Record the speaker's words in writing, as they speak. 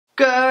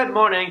Good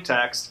morning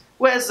text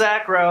with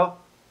Zach Rowe.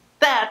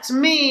 That's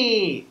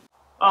me!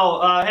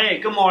 Oh, hey,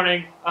 good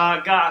morning.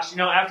 Gosh,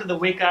 after the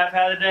week I've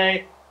had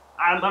today,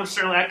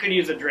 I could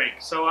use a drink.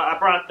 So I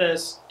brought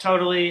this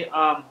totally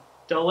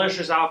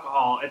delicious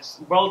alcohol. It's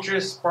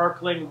Welch's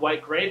Sparkling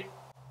White Grape.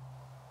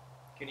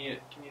 Can you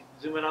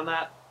zoom in on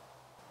that?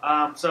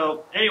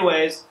 So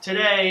anyways,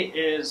 today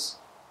is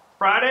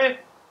Friday.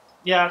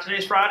 Yeah,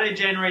 today's Friday,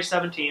 January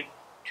 17th,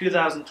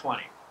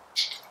 2020.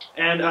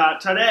 And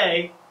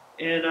today,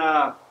 in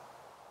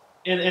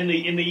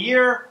the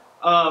year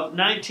of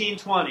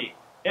 1920,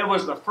 it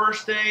was the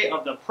first day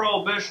of the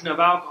prohibition of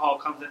alcohol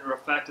comes into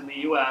effect in the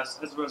U.S.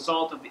 as a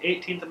result of the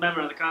 18th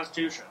Amendment of the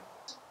Constitution.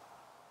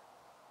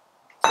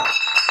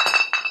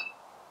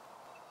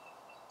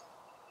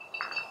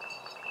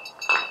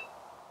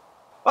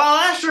 Well,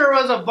 that sure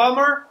was a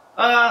bummer.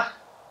 Well,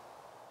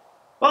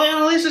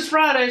 at least it's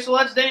Friday, so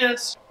let's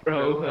dance.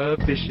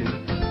 Prohibition,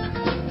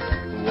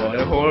 what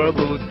a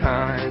horrible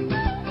time.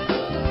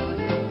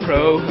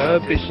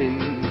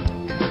 Prohibition,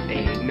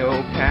 ain't no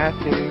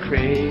passing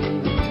craze.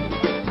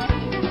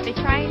 They're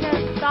trying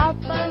to stop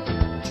us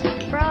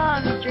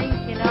from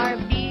drinking our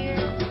beer.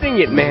 Sing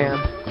it, ma'am.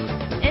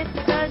 It's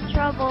the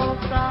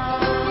troublesome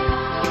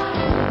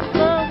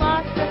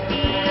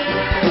philosophy.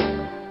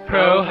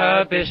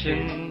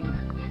 Prohibition.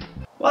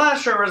 Well, that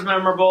sure was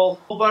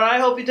memorable, but I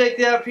hope you take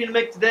the opportunity to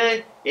make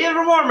today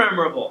even more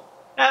memorable.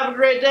 Have a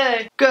great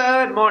day.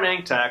 Good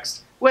morning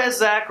text with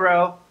Zach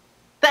Rowe.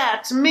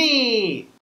 That's me!